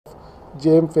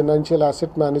JM Financial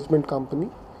Asset Management Company.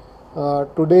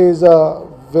 Today is a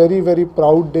very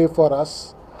proud day for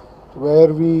us,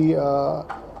 where we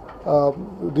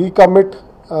recommit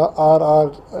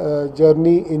our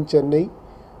journey in Chennai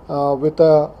with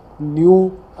a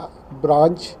new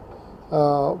branch,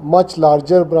 much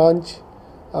larger branch,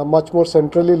 a much more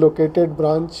centrally located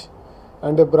branch,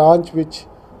 and a branch which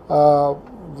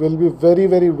will be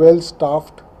very well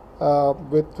staffed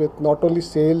with not only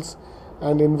sales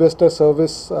and investor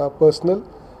service personnel,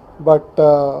 but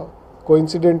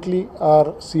coincidentally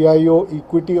our CIO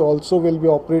equity also will be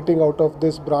operating out of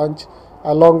this branch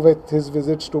along with his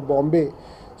visits to Bombay.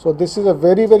 So this is a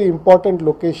very important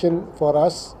location for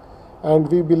us, and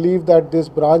we believe that this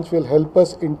branch will help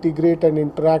us integrate and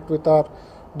interact with our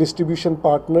distribution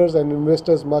partners and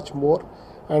investors much more.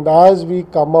 And as we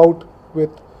come out with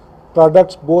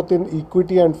products both in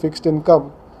equity and fixed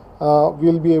income,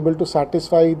 we'll be able to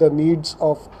satisfy the needs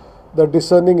of the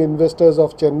discerning investors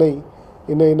of Chennai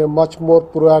in a much more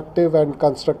proactive and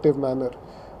constructive manner.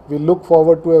 We look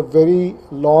forward to a very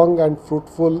long and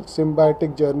fruitful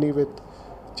symbiotic journey with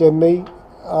Chennai,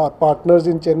 our partners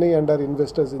in Chennai and our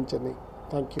investors in Chennai.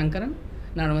 Thank you. Ankaran,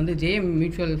 நான் வந்து JM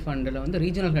mutual ஃபண்டில் வந்து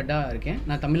regional ஹெட்டாக இருக்கேன்.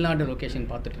 நான் Tamil Nadu location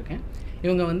பார்த்துட்ருக்கேன்.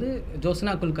 இவங்க வந்து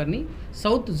ஜோசனா Kulkarni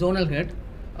south zonal head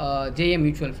JM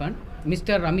mutual fund,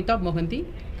 mister Amitabh Mohanty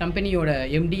கம்பெனியோட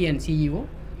MD and CEO,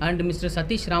 and mister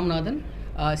Satish Ramanathan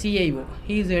CIO.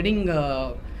 He is heading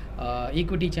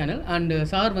equity channel. And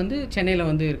sir வந்து சென்னையில்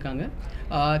வந்து இருக்காங்க.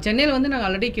 சென்னையில் வந்து நாங்கள்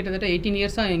ஆல்ரெடி கிட்டத்தட்ட 18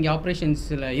 இயர்ஸாக எங்கள்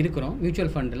ஆப்ரேஷன்ஸில் இருக்கிறோம்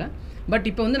மியூச்சுவல் ஃபண்டில். பட்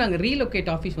இப்போ வந்து நாங்கள் ரீலொகேட்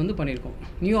ஆஃபீஸ் வந்து பண்ணியிருக்கோம்.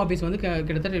 நியூ ஆஃபீஸ் வந்து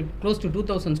கிட்டத்தட்ட க்ளோஸ் டு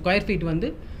 2000 ஸ்கொயர் ஃபீட் வந்து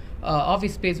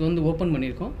ஆஃபீஸ் ஸ்பேஸ் வந்து ஓப்பன்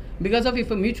பண்ணியிருக்கோம். பிகாஸ் ஆஃப்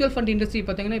இப்போ மியூச்சுவல் ஃபண்ட் இண்டஸ்ட்ரி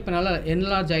பார்த்திங்கன்னா இப்போ நல்லா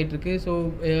என்லார்ஜ் ஆகிட்டுருக்கு. So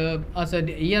as a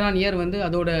year on year வந்து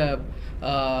அதோட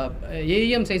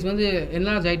AUM சைஸ் வந்து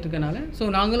என்லார்ஜ் ஆகிட்டுருக்கனால, ஸோ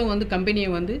நாங்களும் வந்து கம்பெனியை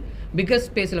வந்து பிக்கஸ்ட்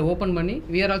ஸ்பேஸில் ஓப்பன் பண்ணி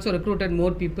we are also recruited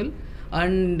more people.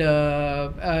 And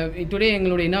today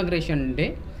எங்களோட இனாக்ரேஷன் டே.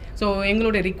 ஸோ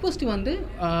எங்களுடைய ரிக்வஸ்ட் வந்து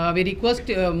we request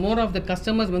more of the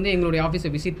customers வந்து எங்களுடைய ஆஃபீஸை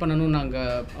விசிட் பண்ணணும்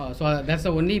நாங்கள். So that's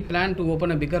a only plan to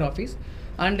open a bigger office.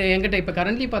 And எங்கிட்ட இப்போ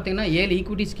கரண்ட்லி பார்த்தீங்கன்னா 7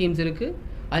 ஈக்விட்டி ஸ்கீம்ஸ் இருக்குது,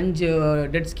 5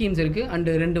 டெட் ஸ்கீம்ஸ் இருக்குது,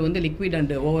 அண்டு 2 வந்து liquid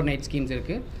and over night schemes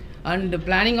இருக்குது. And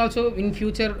planning also in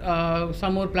future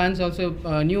some more plans also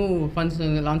new funds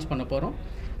launch பண்ண போகிறோம்.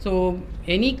 So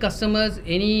any customers,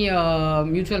 any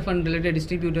mutual fund related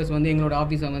distributors வந்து எங்களோட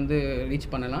ஆஃபீஸை வந்து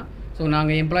ரீச் பண்ணலாம். ஸோ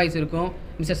நாங்கள் எம்ப்ளாயிஸ் இருக்கோம்.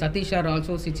 Mister Satish are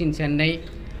also chits in Chennai.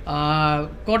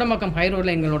 Kodambakkam high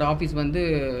ரோடில் எங்களோட ஆஃபீஸ் வந்து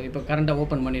இப்போ கரண்ட்டாக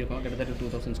ஓப்பன் பண்ணியிருக்கோம், கிட்டத்தட்ட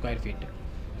 2000 square feet.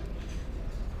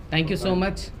 Thank you so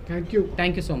much.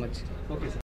 Thank you so much. Okay sir.